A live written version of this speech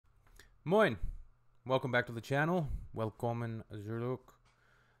Moin! Welcome back to the channel. Welcome, Zurluk.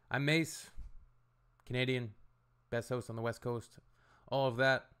 I'm Mace, Canadian, best host on the West Coast. All of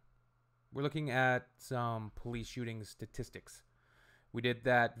that. We're looking at some police shooting statistics. We did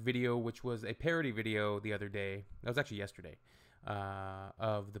that video, which was a parody video the other day. That was actually yesterday,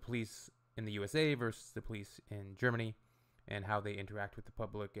 of the police in the USA versus the police in Germany and how they interact with the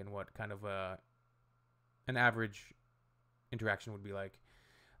public and what kind of an average interaction would be like.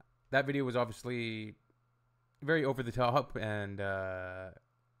 That video was obviously very over the top and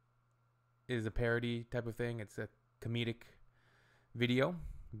is a parody type of thing. It's a comedic video,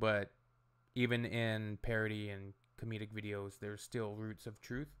 but even in parody and comedic videos, there's still roots of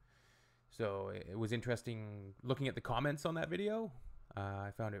truth. So it was interesting looking at the comments on that video.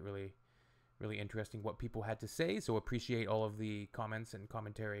 I found it really, really interesting what people had to say. So appreciate all of the comments and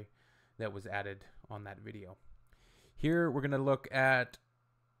commentary that was added on that video. Here we're going to look at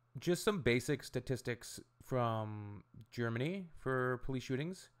just some basic statistics from Germany for police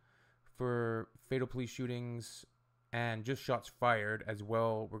shootings, for fatal police shootings, and just shots fired as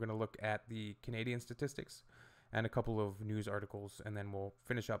well. We're going to look at the Canadian statistics and a couple of news articles, and then we'll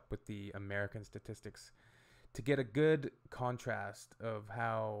finish up with the American statistics to get a good contrast of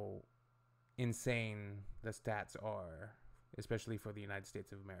how insane the stats are, especially for the United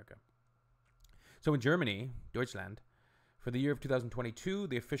States of America. So in Germany, Deutschland, for the year of 2022,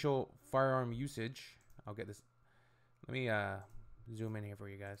 the official firearm usage, I'll get this, let me zoom in here for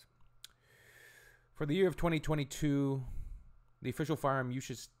you guys. For the year of 2022, the official firearm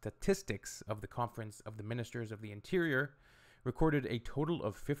usage statistics of the Conference of the Ministers of the Interior recorded a total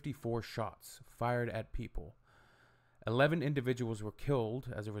of 54 shots fired at people. 11 individuals were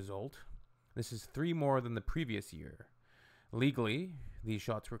killed as a result. This is 3 more than the previous year. Legally, these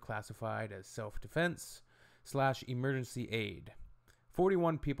shots were classified as self-defense / emergency aid.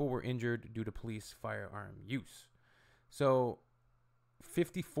 41 people were injured due to police firearm use. So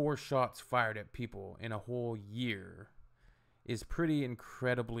 54 shots fired at people in a whole year is pretty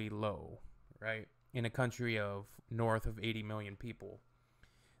incredibly low, right? In a country of north of 80 million people.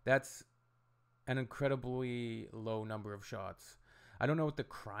 That's an incredibly low number of shots. I don't know what the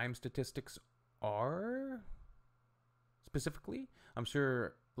crime statistics are specifically. I'm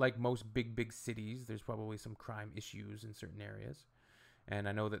sure, like most big cities, there's probably some crime issues in certain areas. And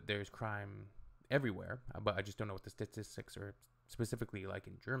I know that there's crime everywhere, but I just don't know what the statistics are specifically like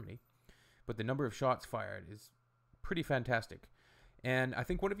in Germany. But the number of shots fired is pretty fantastic. And I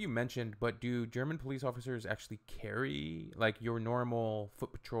think one of you mentioned, but do German police officers actually carry, like your normal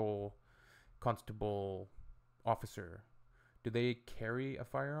foot patrol constable officer, do they carry a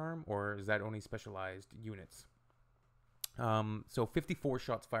firearm, or is that only specialized units? So 54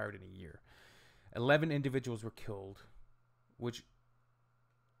 shots fired in a year. 11 individuals were killed, which,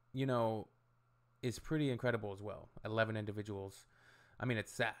 you know, is pretty incredible as well. 11 individuals. I mean,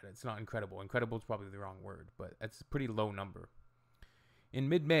 it's sad. It's not incredible. Incredible is probably the wrong word, but it's a pretty low number. In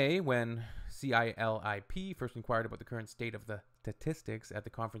mid-May, when CILIP first inquired about the current state of the statistics at the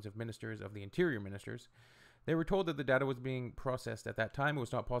Conference of Ministers of the Interior Ministers, they were told that the data was being processed at that time. It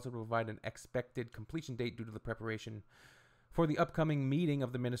was not possible to provide an expected completion date due to the preparation for the upcoming meeting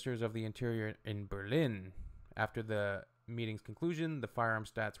of the Ministers of the Interior in Berlin. After the meeting's conclusion, the firearm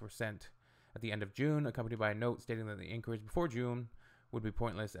stats were sent at the end of June, accompanied by a note stating that the inquiries before June would be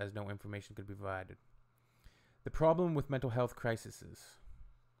pointless as no information could be provided. The problem with mental health crises.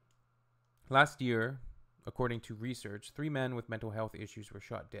 Last year, according to research, 3 men with mental health issues were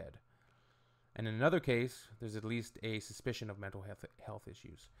shot dead. And in another case, there's at least a suspicion of mental health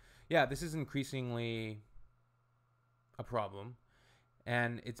issues. Yeah, this is increasingly a problem.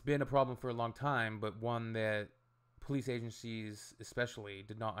 And it's been a problem for a long time, but one that police agencies especially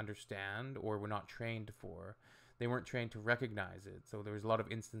did not understand or were not trained for. They weren't trained to recognize it. So there was a lot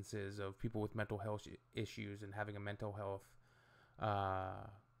of instances of people with mental health issues and having a mental health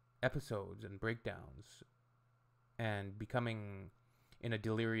episodes and breakdowns and becoming in a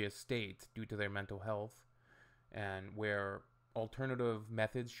delirious state due to their mental health, and where alternative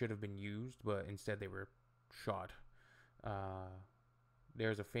methods should have been used, but instead they were shot.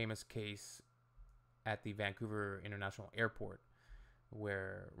 There's a famous case at the Vancouver International Airport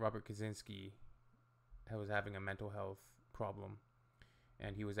where Robert Kaczynski was having a mental health problem,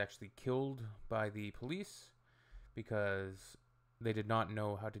 and he was actually killed by the police because they did not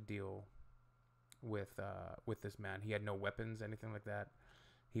know how to deal with this man. He had no weapons, anything like that.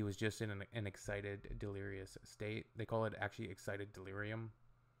 He was just in an excited, delirious state. They call it actually excited delirium,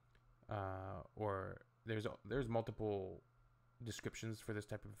 or there's multiple descriptions for this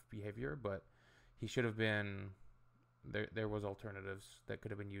type of behavior, but he should have been there was alternatives that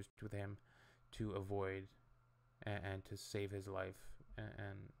could have been used with him to avoid and to save his life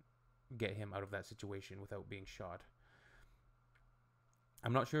and get him out of that situation without being shot.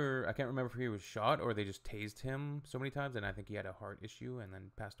 I'm not sure. I can't remember if he was shot or they just tased him so many times, and I think he had a heart issue and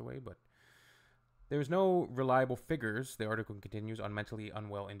then passed away. But there's no reliable figures, the article continues, on mentally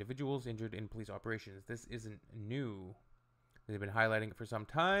unwell individuals injured in police operations. This isn't new. They've been highlighting it for some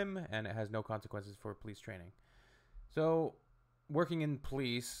time, and it has no consequences for police training. So, working in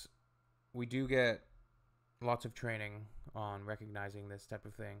police, we do get lots of training on recognizing this type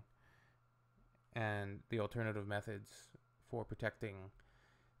of thing and the alternative methods for protecting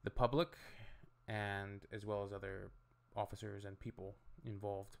the public, and as well as other officers and people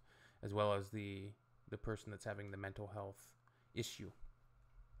involved, as well as the person that's having the mental health issue.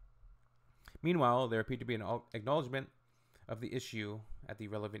 Meanwhile, there appeared to be an acknowledgement of the issue at the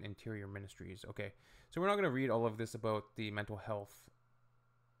relevant interior ministries. Okay, so we're not going to read all of this about the mental health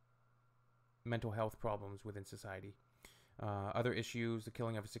problems within society. Other issues: the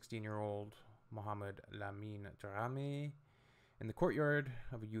killing of a 16-year-old Mohammed Lamin Drame in the courtyard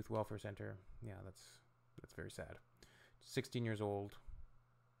of a youth welfare center. Yeah, that's very sad. 16 years old.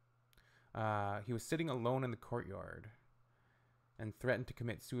 He was sitting alone in the courtyard and threatened to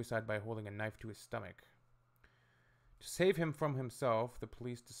commit suicide by holding a knife to his stomach. To save him from himself, the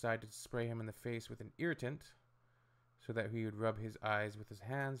police decided to spray him in the face with an irritant so that he would rub his eyes with his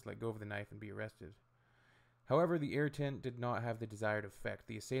hands, let go of the knife, and be arrested. However, the irritant did not have the desired effect.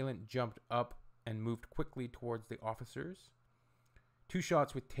 The assailant jumped up and moved quickly towards the officers. 2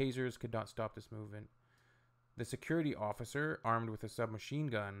 shots with tasers could not stop this movement. The security officer, armed with a submachine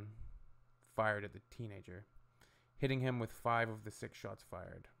gun, fired at the teenager, hitting him with 5 of the 6 shots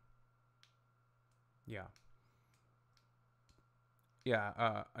fired.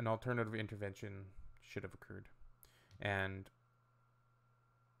 An alternative intervention should have occurred. And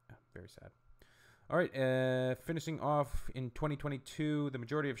very sad. All right, finishing off in 2022, the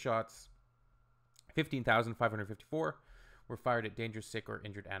majority of shots, 15,554, were fired at dangerous, sick, or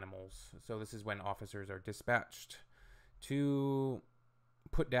injured animals. So this is when officers are dispatched to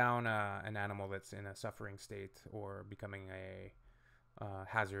put down an animal that's in a suffering state or becoming a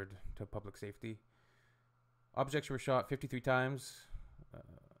hazard to public safety. Objects were shot 53 times.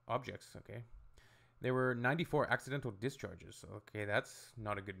 Objects, okay. There were 94 accidental discharges. Okay, that's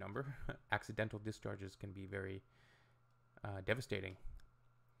not a good number. Accidental discharges can be very devastating.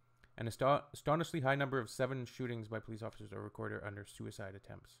 An astonishingly high number of 7 shootings by police officers are recorded under suicide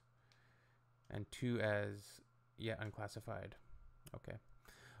attempts, and 2 as yet unclassified. Okay.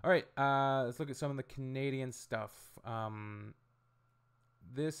 All right, let's look at some of the Canadian stuff.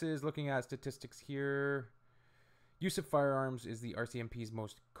 This is looking at statistics here. Use of firearms is the RCMP's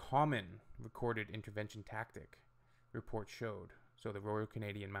most common recorded intervention tactic, report showed. So the Royal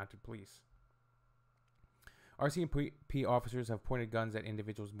Canadian Mounted Police. RCMP officers have pointed guns at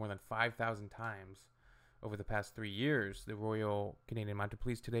individuals more than 5,000 times over the past 3 years. The Royal Canadian Mounted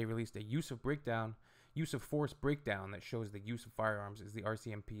Police today released a use of force breakdown that shows the use of firearms is the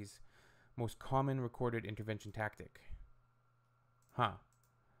RCMP's most common recorded intervention tactic.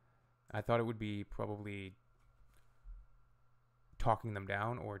 I thought it would be probably talking them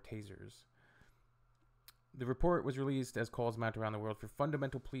down or tasers. The report was released as calls mount around the world for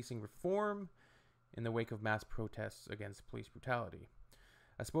fundamental policing reform in the wake of mass protests against police brutality.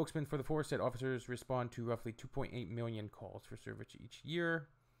 A spokesman for the force said officers respond to roughly 2.8 million calls for service each year,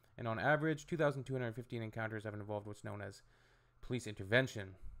 and on average, 2,215 encounters have involved what's known as police intervention,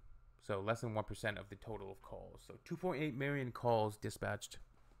 so less than 1% of the total of calls. So 2.8 million calls dispatched.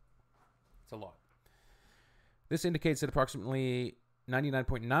 It's a lot. This indicates that approximately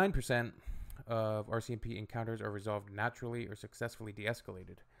 99.9% of RCMP encounters are resolved naturally or successfully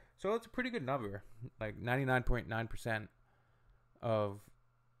de-escalated. So it's a pretty good number. Like 99.9% of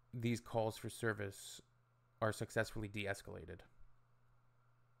these calls for service are successfully de-escalated.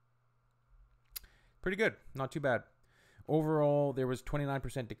 Pretty good. Not too bad. Overall, there was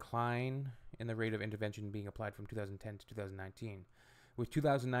 29% decline in the rate of intervention being applied from 2010 to 2019, with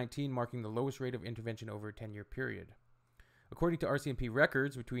 2019 marking the lowest rate of intervention over a 10-year period. According to RCMP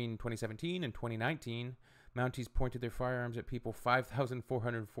records, between 2017 and 2019, Mounties pointed their firearms at people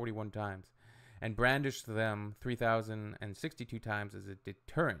 5,441 times and brandished them 3,062 times as a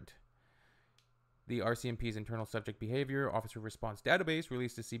deterrent. The RCMP's internal subject behavior officer response database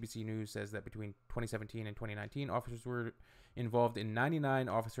released to CBC News says that between 2017 and 2019, officers were involved in 99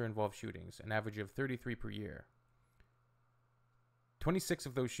 officer-involved shootings, an average of 33 per year. 26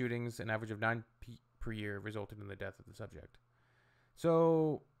 of those shootings, an average of 9 per year, resulted in the death of the subject.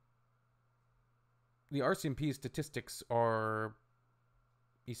 So the RCMP statistics are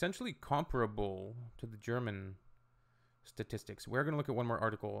essentially comparable to the German statistics. We're going to look at one more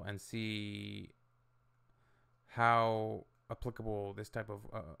article and see how applicable this type of...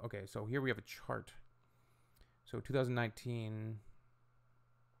 okay, so here we have a chart. So 2019...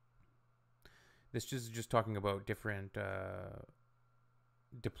 This is just talking about different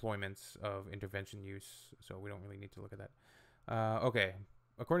deployments of intervention use, so we don't really need to look at that. Okay,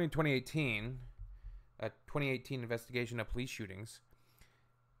 according to 2018, a 2018 investigation of police shootings,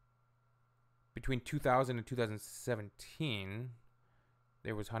 between 2000 and 2017,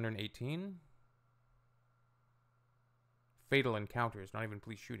 there was 118 fatal encounters, not even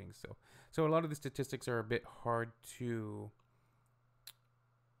police shootings. So a lot of the statistics are a bit hard to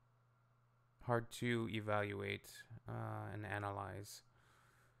evaluate and analyze.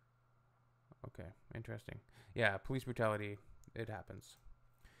 Okay, interesting. Yeah, police brutality, it happens.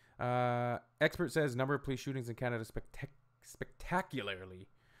 Expert says number of police shootings in Canada spectacularly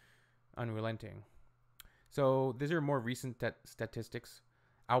unrelenting. So these are more recent statistics.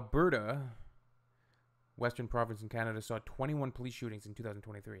 Alberta, Western province in Canada, saw 21 police shootings in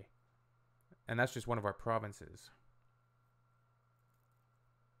 2023. And that's just one of our provinces.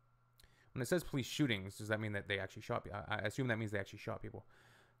 When it says police shootings, does that mean that they actually shot people? I assume that means they actually shot people.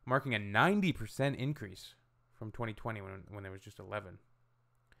 Marking a 90% increase from 2020 when there was just 11.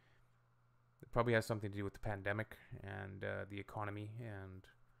 It probably has something to do with the pandemic and the economy and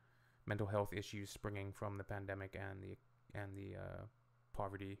mental health issues springing from the pandemic and the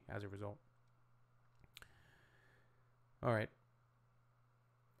poverty as a result. All right.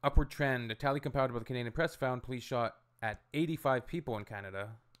 Upward trend. A tally compiled by the Canadian Press found police shot at 85 people in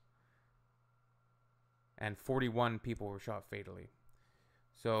Canada, and 41 people were shot fatally.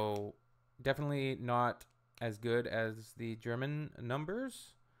 So definitely not as good as the German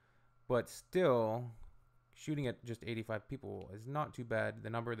numbers, but still shooting at just 85 people is not too bad.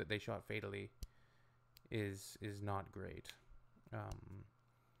 The number that they shot fatally is not great.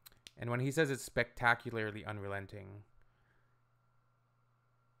 And when he says it's spectacularly unrelenting,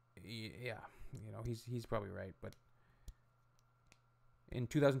 yeah, you know, he's probably right. But in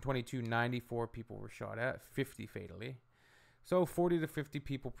 2022, 94 people were shot at, 50 fatally. So 40 to 50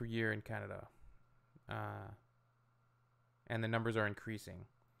 people per year in Canada. And the numbers are increasing.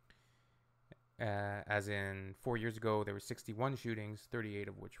 As in 4 years ago, there were 61 shootings, 38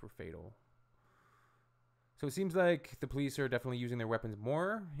 of which were fatal. So it seems like the police are definitely using their weapons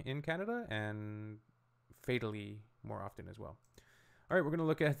more in Canada and fatally more often as well. All right, we're going to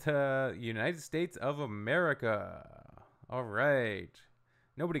look at United States of America. All right.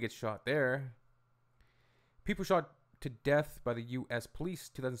 Nobody gets shot there. People shot to death by the U.S. police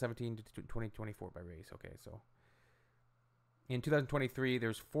 2017 to 2024 by race. Okay, so in 2023,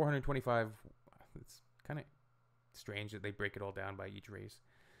 there's 425. It's kind of strange that they break it all down by each race.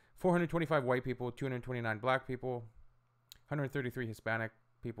 425 white people, 229 black people, 133 Hispanic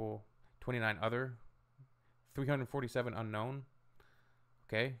people, 29 other, 347 unknown.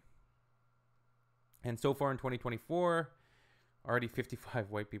 Okay. And so far in 2024, already 55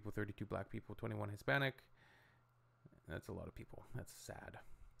 white people, 32 black people, 21 Hispanic. That's a lot of people. That's sad.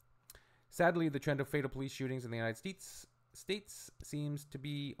 Sadly, the trend of fatal police shootings in the United States seems to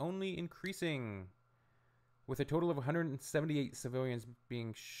be only increasing, with a total of 178 civilians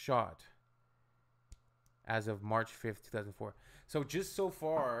being shot as of March 5th, 2004. So just so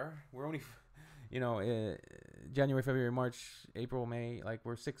far, we're only, January, February, March, April, May, like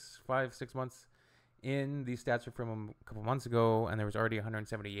we're 6 months in. These stats are from a couple months ago, and there was already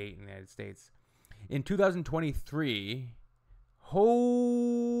 178 in the United States. In 2023,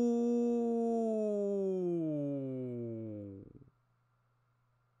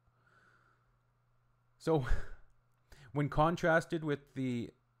 so when contrasted with the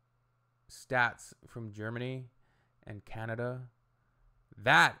stats from Germany and Canada,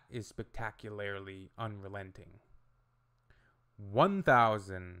 that is spectacularly unrelenting.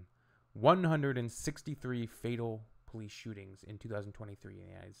 1,163 fatal police shootings in 2023 in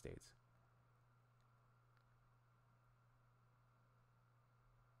the United States.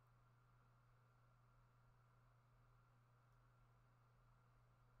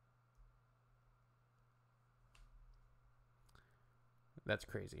 That's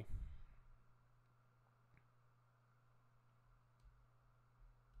crazy.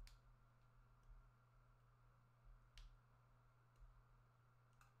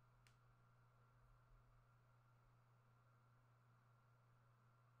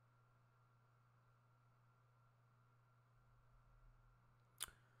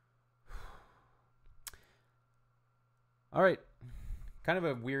 All right. Kind of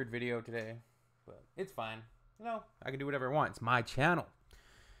a weird video today, but it's fine. You know, I can do whatever I want. It's my channel.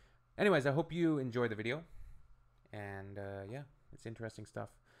 Anyways, I hope you enjoyed the video. And yeah, it's interesting stuff.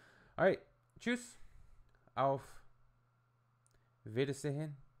 All right, tschüss. Auf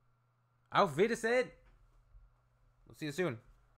Wiedersehen. Auf Wiedersehen. We'll see you soon.